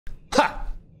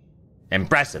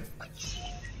Impressive.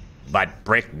 But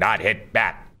brick not hit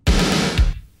back.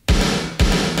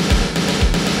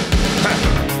 Huh.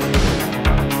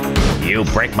 You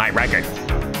break my record.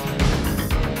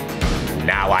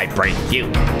 Now I break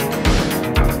you.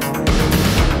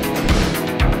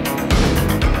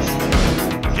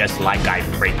 Just like I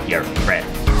break your friend.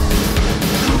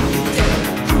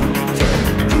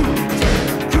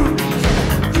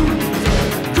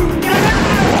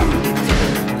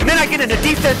 And then I get in a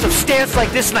defensive stance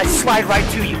like this and I slide right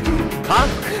to you. Huh?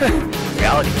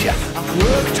 Reality check. I've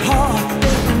worked hard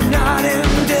every night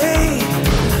and day,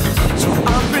 so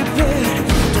I'm prepared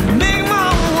to make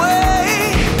my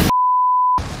way.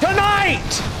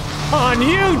 Tonight on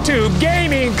YouTube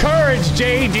Gaming Courage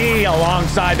JD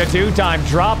alongside the two-time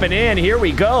dropping in. Here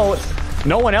we go.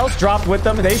 No one else dropped with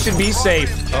them. They should be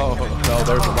safe. Oh, no,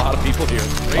 there's a lot of people here.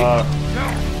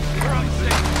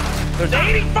 There's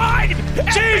 85!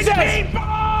 Jesus!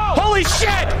 Holy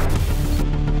shit!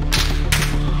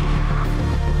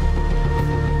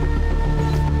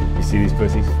 You see these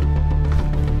pussies?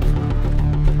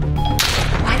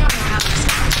 I don't know how this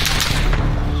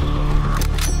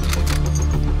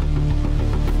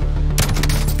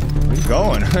Where are you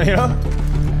going? You know?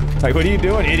 Like, what are you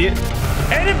doing, idiot?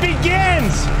 And it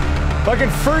begins!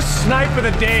 Fucking first snipe of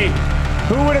the day.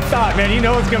 Who would have thought, man? You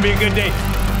know it's gonna be a good day.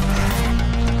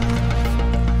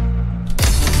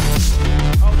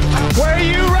 Where are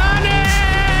you running?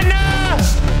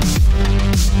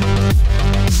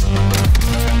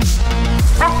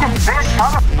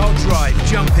 I'll drive,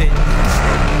 jump in.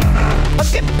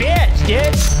 Fucking bitch,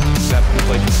 dude! Definitely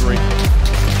played 3.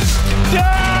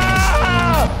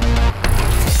 Ah!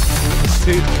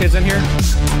 2 kids in here.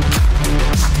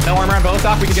 No armor on both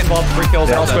off. We can get involved. 3 kills.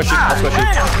 I'll squish you. I'll squish you.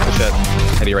 Oh shit.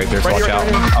 Eddie right there, so watch out.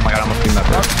 Oh my god, I'm almost doing that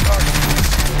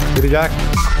there. Good Jack.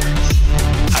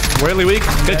 Really weak.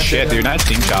 Good shit, dude. Nice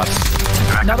team shots.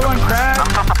 Another one cracked.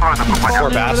 Poor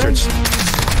bastards.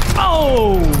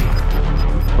 Oh!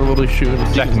 We're literally shooting.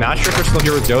 Jack, not sure if they're still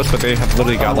here with Ghost, but they have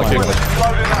literally got like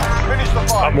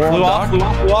Flew off.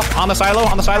 On the silo.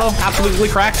 Absolutely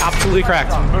cracked. Absolutely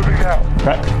cracked. Moving out.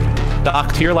 Crack.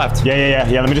 Doc, to your left. Yeah.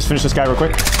 Let me just finish this guy real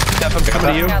quick. Steph, I'm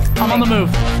coming to you. I'm on the move.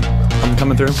 I'm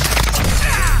coming through.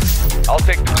 I'll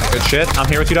take. Good shit. I'm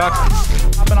here with you, Doc.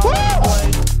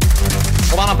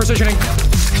 Hold on, I'm precisioning.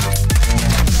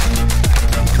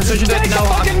 Precision dead. No.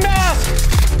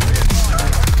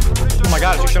 Oh my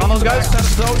god, did you shit on those guys?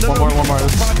 One more.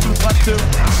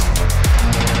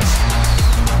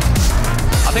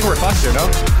 I think we're fucked here, no?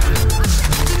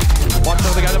 Watch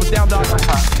out, the guy that was down, Doc.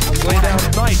 Lay down.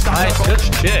 Nice. Good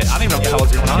shit. I don't even know what the hell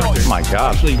is going on here. Oh my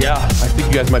god. Actually, yeah. I think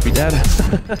you guys might be dead.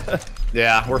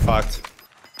 Yeah, we're fucked.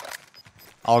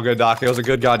 All good, Doc. It was a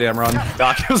good goddamn run.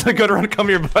 Doc, it was a good run. Come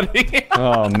here, buddy.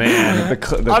 Oh, man.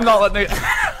 I'm not letting it...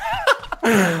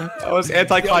 That was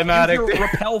anticlimactic.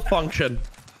 Repel function.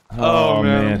 Oh,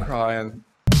 man. man. I'm crying.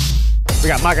 We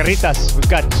got margaritas. We've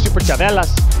got super chavelas.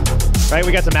 Right?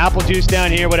 We got some apple juice down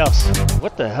here. What else?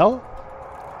 What the hell?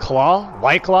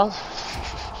 White claws?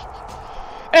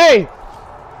 Hey!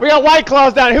 We got white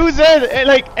claws down. Who's it?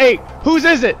 Like, hey, whose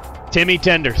is it? Timmy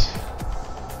Tenders.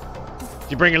 Did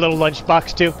you bring your little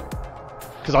lunchbox too?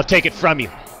 Because I'll take it from you.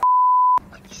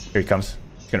 Here he comes.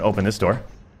 He's gonna open this door.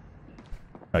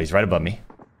 Oh, he's right above me.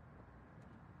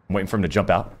 I'm waiting for him to jump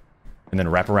out and then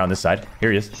wrap around this side.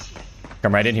 Here he is.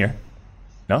 Come right in here.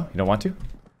 No? You don't want to?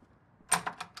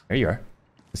 There you are.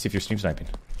 Let's see if you're stream sniping.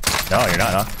 No, you're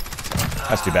not, huh?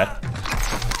 That's too bad.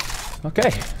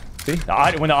 Okay. See?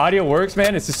 When the audio works,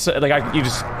 man, it's just like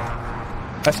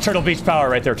that's Turtle Beach power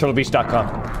right there.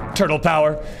 TurtleBeach.com. Turtle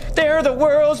power. They're the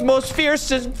world's most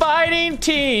fiercest fighting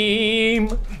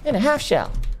team. In a half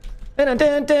shell. Go,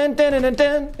 go!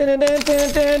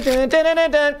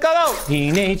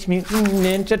 Teenage Mutant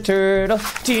Ninja Turtle.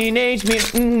 Teenage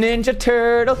Mutant Ninja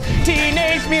Turtle.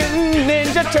 Teenage Mutant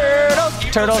Ninja Turtle.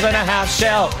 Turtles in a half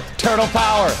shell. Turtle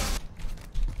power.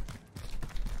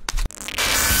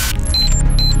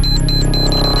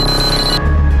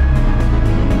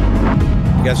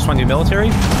 You guys just want to do military?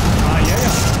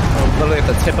 Yeah. We're literally at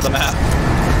the tip of the map.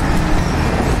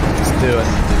 Let's do it.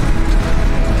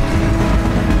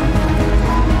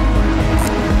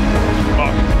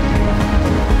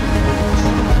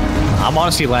 I'm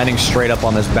honestly landing straight up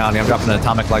on this bounty. I'm dropping an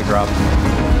atomic leg drop.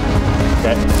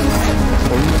 Okay.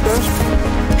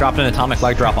 Dropping an atomic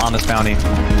leg drop on this bounty.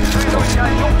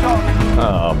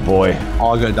 Oh boy.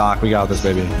 All good, Doc. We got this,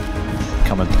 baby.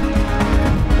 Coming.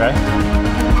 Okay.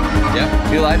 Yep.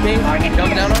 Do you like me?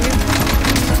 Jumping down on you?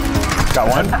 Got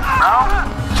one.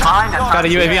 Got a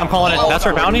UAV. I'm calling it. That's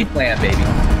our bounty. Plan, baby.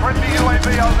 Friendly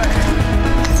UAV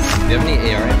overhead. Do you have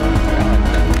any AR ammo?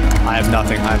 I have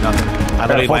nothing. I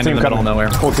literally landed in the middle of nowhere.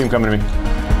 Whole team coming to me. I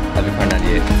have a car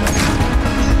 98.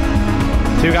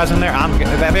 2 guys in there.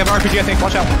 They have an RPG, I think.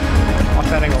 Watch out. Watch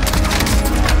that angle.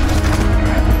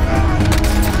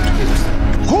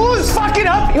 Who's fucking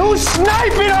up? Who's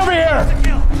sniping over here?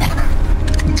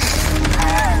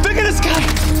 Look at this guy.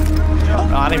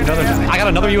 Oh, I didn't even know there's. I got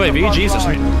another UAV. Jesus.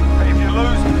 Okay,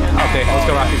 let's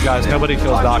go rock these guys. Nobody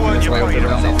kills Doc. I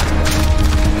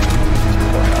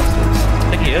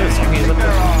think he is. I think he's up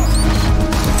there.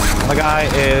 The guy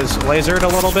is lasered a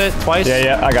little bit twice.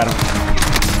 Yeah, I got him.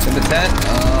 In the tent?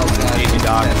 Oh, God. Easy,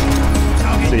 Doc.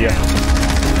 See ya.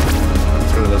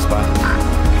 Let's go to this spot.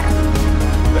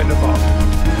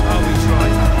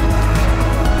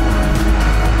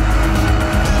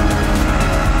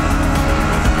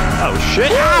 Oh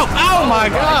shit! Ow! Oh my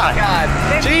God!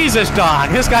 Jesus,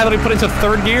 Doc! This guy literally put into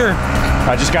 3rd gear.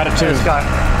 I just got it too. This guy.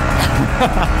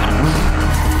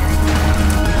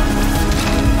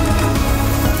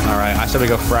 All right, I said we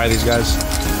go fry these guys.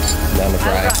 Down the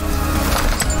fry.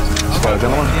 Let's go,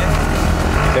 gentlemen.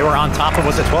 They were on top of,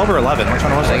 was it 12 or 11? Which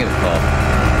one was I it? think it's 12.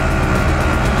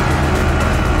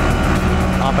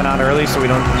 Hopping out early so we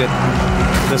don't get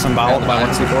disemboweled by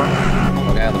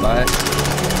 1C4. Okay, on the buy.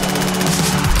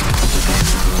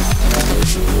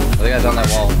 The guy's on that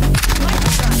wall.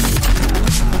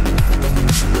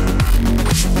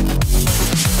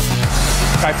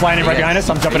 Guy flying in right behind us.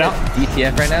 I'm jumping out.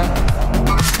 DTF right now.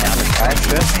 Down the side.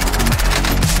 Shit.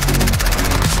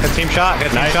 Good team shot.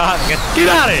 Good team shot. Get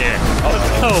out of here.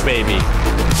 Oh, baby.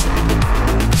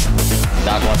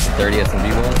 Doc wants the 30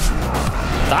 SMG one.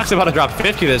 Doc's about to drop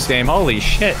 50 this game. Holy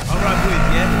shit.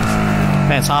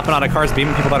 Man's hopping out of cars,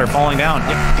 beaming people that are falling down.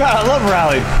 God, I love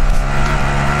Rally.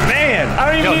 Man, I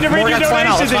don't even need to read your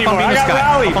donations anymore. I got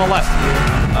Rally. Up on the left.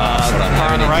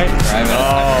 Car on the right.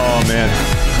 Oh, man.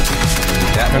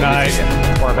 Good night.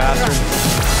 Poor bastard.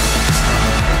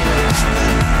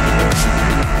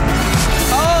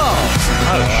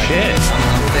 Oh, shit.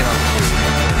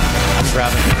 I'm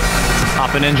grabbing.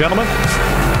 Hopping in, gentlemen.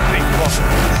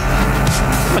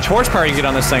 How much horsepower you can get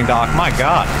on this thing, Doc? My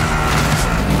God.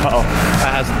 Uh-oh.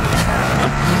 That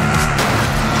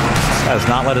has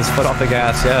not let his foot off the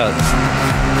gas yet.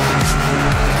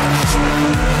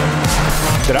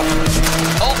 Get up.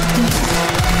 Oh!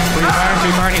 Three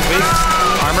fire, he's weak.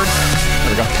 Armored.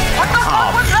 There we go.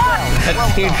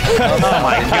 Oh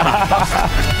my God.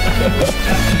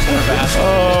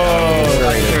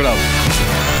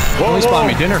 Whoa, please buy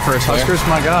me dinner first, Huskers.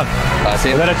 My God. Is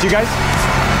that at you guys?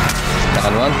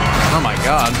 Down 1. Oh my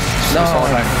God. No.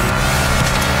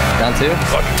 Down 2.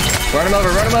 Run him over,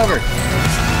 run him over.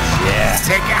 Yeah.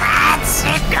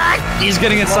 He's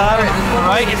getting inside,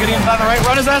 right? He's getting inside, right?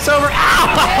 Run his ass over.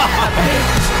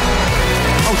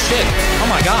 Oh shit. Oh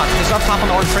my God. He's up top on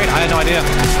the orange crate. I had no idea.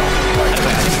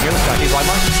 Anyway, I didn't hear this guy. He's live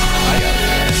mark.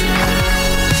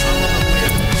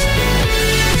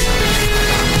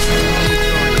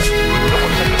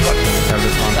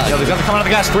 Yo, there's nothing coming out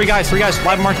of the gas. 3 guys.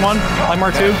 Live mark 1. Live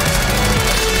mark 2.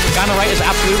 Guy on the right is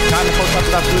absolute. Guy on the close left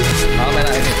is absolute. Oh man,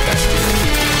 I think it's fair.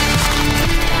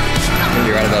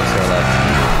 You're right above store left.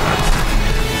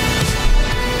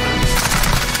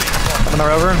 Up on the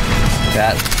rover.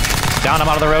 That. Down, I'm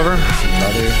out of the rover.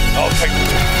 Another. Oh, take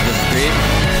This street.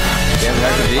 Yeah, the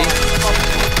RPG.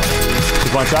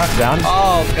 Keep one shot, down.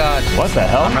 Oh god. What the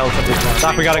hell? I'm relatively close.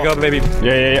 Doc, we gotta go, baby.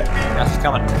 Yeah. Gas is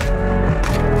coming.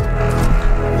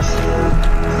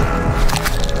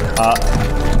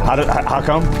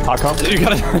 How come? You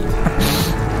gotta...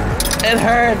 It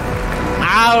hurt.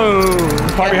 Ow!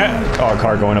 Car behind. Oh, a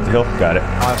car going up the hill. Got it.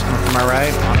 Oh, it's coming from my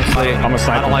right. Honestly, I'm a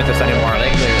sniper. I don't like this anymore.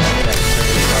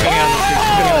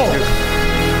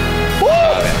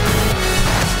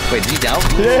 Wait, did you down?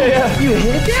 Yeah. You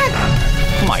hit that?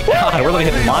 Oh my God, we're really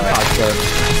hitting montage there.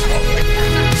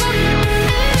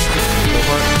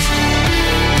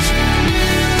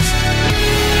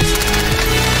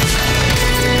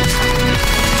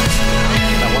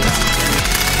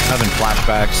 Having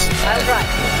flashbacks. That's right.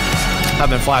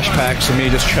 Having flashbacks of me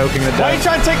just choking the Why are you death.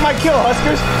 trying to take my kill,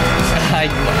 Huskers? I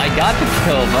got the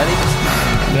kill, buddy.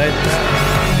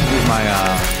 Use my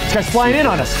This guy's flying in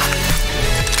on us.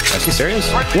 Is he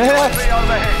serious? Yeah.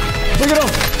 Look at him.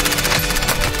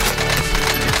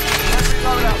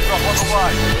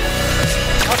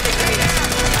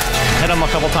 Hit him a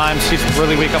couple times. He's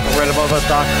really weak up right above us,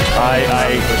 Doc.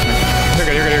 You're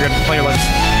good. Play your legs.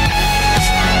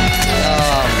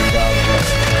 Oh my god.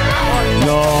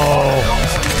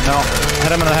 No.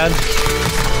 Hit him in the head.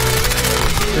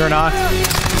 You're knocked.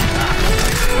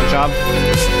 Good job.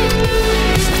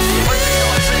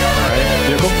 Alright.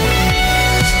 Vehicle.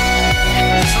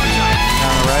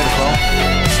 Down the right as well.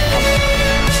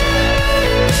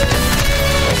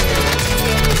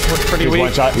 He's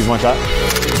one shot. He's one shot.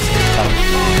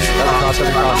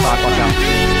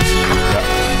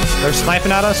 They're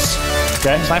sniping at us.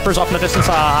 Okay. Snipers off in the distance.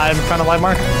 I'm trying to live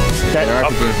mark. Okay.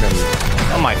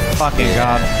 Oh my fucking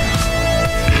god.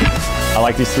 I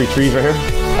like these 3 trees right here.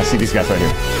 I see these guys right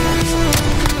here.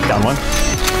 Down one.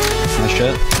 Oh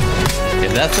shit.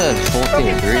 If that's a full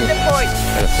team of 3,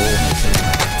 that's a full.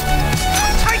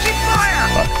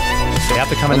 They have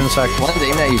to come in a sec. One's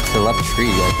aiming at you to the left tree,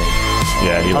 I think.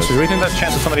 Yeah, he was. Also, do we think there's a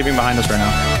chance of somebody being behind us right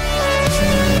now?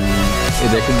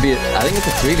 There could be. I think it's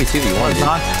a 3v2v1. It's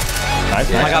not. Nice.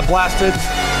 I got blasted.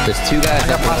 There's 2 guys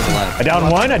up on the left. I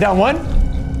down one. I down one.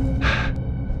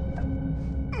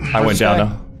 I went down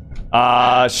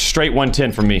though. Straight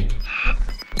 110 from me.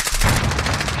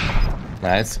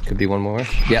 Nice. Could be one more.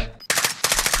 Yep.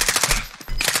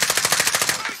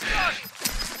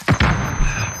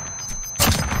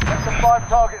 Five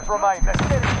targets remain. Let's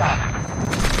get it done.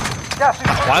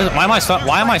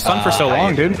 Why am I stunned for so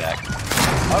long, dude?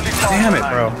 Damn it,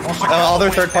 bro. Other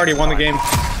third party won the game.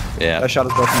 Yeah. That shot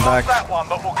is broken back. That one,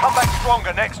 but we'll come back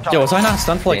stronger next time. Yo, was I not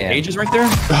stunned for like ages right there?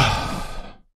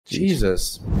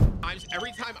 Jesus.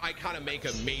 Every time I kind of make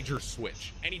a major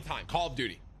switch, anytime, Call of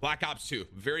Duty, Black Ops 2,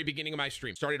 very beginning of my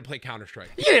stream, started to play Counter-Strike.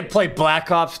 You didn't play Black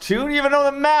Ops 2. You didn't even know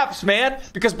the maps, man.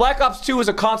 Because Black Ops 2 was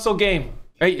a console game.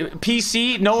 Right?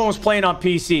 PC, no one was playing on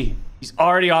PC. He's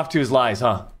already off to his lies,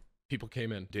 huh? People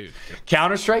came in, dude.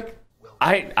 Counter-Strike?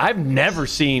 I've never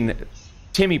seen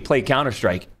Timmy play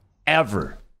Counter-Strike,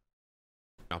 ever.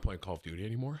 Not playing Call of Duty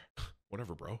anymore?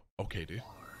 Whatever, bro. Okay, dude.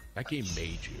 That game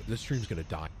made you. This stream's gonna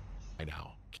die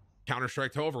now.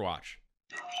 Counter-Strike to Overwatch.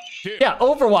 Dude. Yeah,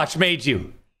 Overwatch made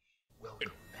you.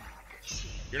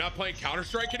 You're not playing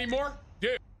Counter-Strike anymore?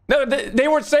 Dude. No, they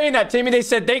weren't saying that, Timmy. They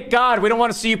said, thank God we don't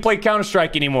want to see you play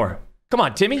Counter-Strike anymore. Come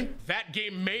on, Timmy. That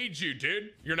game made you,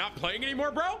 dude. You're not playing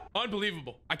anymore, bro?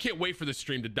 Unbelievable. I can't wait for this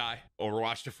stream to die.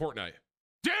 Overwatch to Fortnite.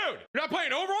 Dude, you're not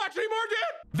playing Overwatch anymore,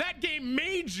 dude? That game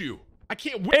made you. I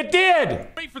can't wait. It did.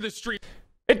 Wait for this stream.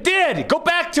 It did. Go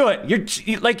back to it.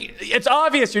 You're like, it's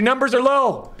obvious. Your numbers are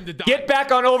low. Get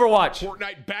back on Overwatch.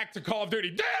 Fortnite back to Call of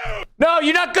Duty. Dude! No,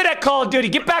 you're not good at Call of Duty.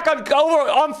 Get back on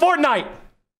Fortnite.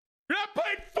 You're not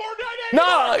playing Fortnite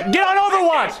anymore. No, get on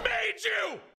Overwatch. It made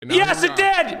you. Yes, it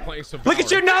did. Look at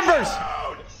your numbers.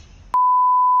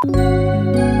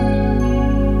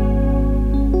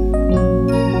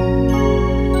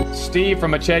 Steve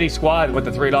from Machete Squad with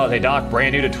the $3. Hey, Doc,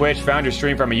 brand new to Twitch. Found your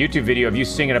stream from a YouTube video of you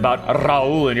singing about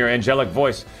Raul in your angelic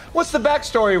voice. What's the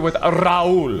backstory with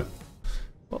Raul?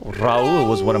 Well, Raul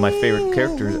was one of my favorite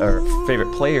characters, or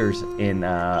favorite players in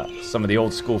some of the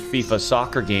old school FIFA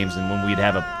soccer games. And when we'd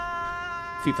have a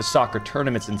FIFA soccer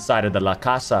tournaments inside of the La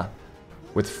Casa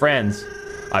with friends,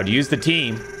 I'd use the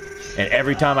team, and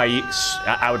every time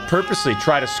I would purposely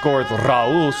try to score with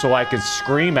Raul so I could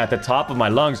scream at the top of my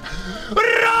lungs,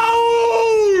 Raul!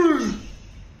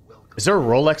 Is there a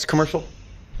Rolex commercial?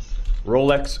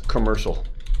 Rolex commercial.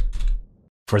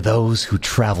 For those who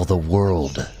travel the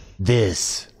world,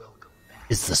 this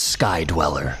is the Sky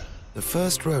Dweller. The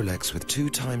first Rolex with 2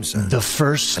 time zones. The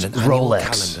first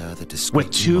Rolex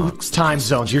with 2 time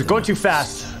zones. You're going too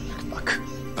fast. Look.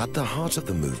 At the heart of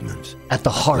the movement, at the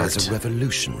heart, lies a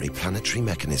revolutionary planetary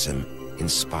mechanism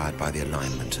inspired by the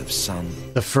alignment of sun.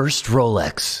 The first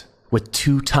Rolex with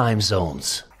 2 time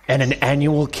zones and an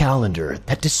annual calendar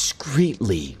that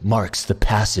discreetly marks the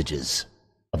passages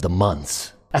of the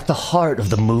months. At the heart of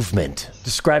the movement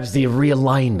describes the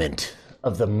realignment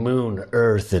of the moon,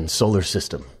 earth, and solar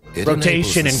system. It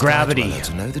rotation and gravity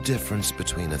to know the difference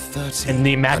between a 30 and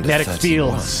the magnetic and a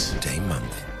fields day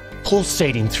month.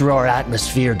 Pulsating through our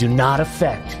atmosphere do not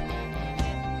affect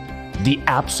the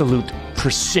absolute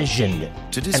precision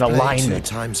and alignment.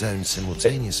 2 time zones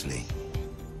simultaneously,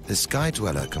 the Sky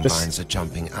Dweller combines a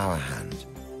jumping hour hand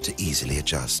to easily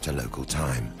adjust to local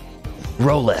time.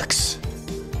 Rolex,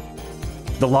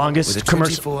 the longest with a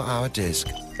commercial 24-hour disc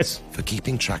for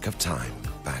keeping track of time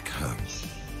back home.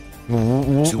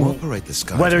 To operate the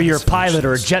Sky whether you're a pilot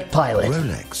or a jet pilot,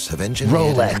 Rolex have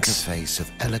engineered an interface of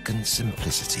elegant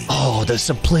simplicity. Oh, the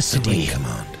simplicity.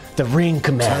 The ring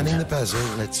command. Turning the bezel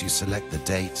lets you select the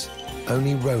date.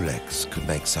 Only Rolex could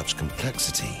make such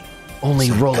complexity. Only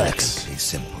so Rolex.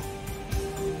 Simple.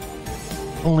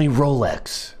 Only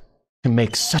Rolex can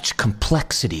make such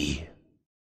complexity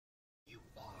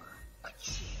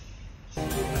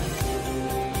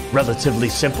relatively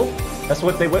simple. That's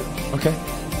what they went. Okay.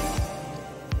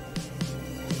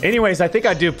 Anyways, I think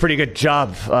I do a pretty good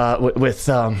job with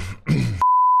I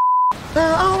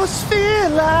always feel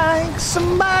like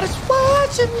somebody's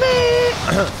watching me.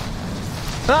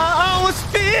 I always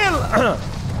feel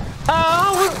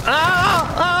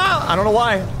I don't know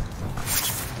why.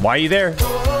 Why are you there?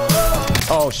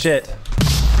 Oh, shit.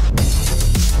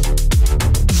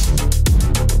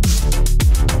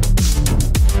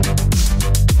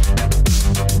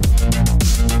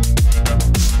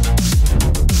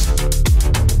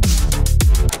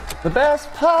 The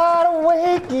best part of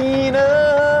waking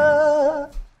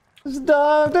up is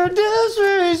Dr.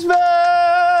 Disrespect.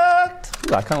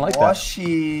 Ooh, I kind of like that.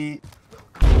 Washi.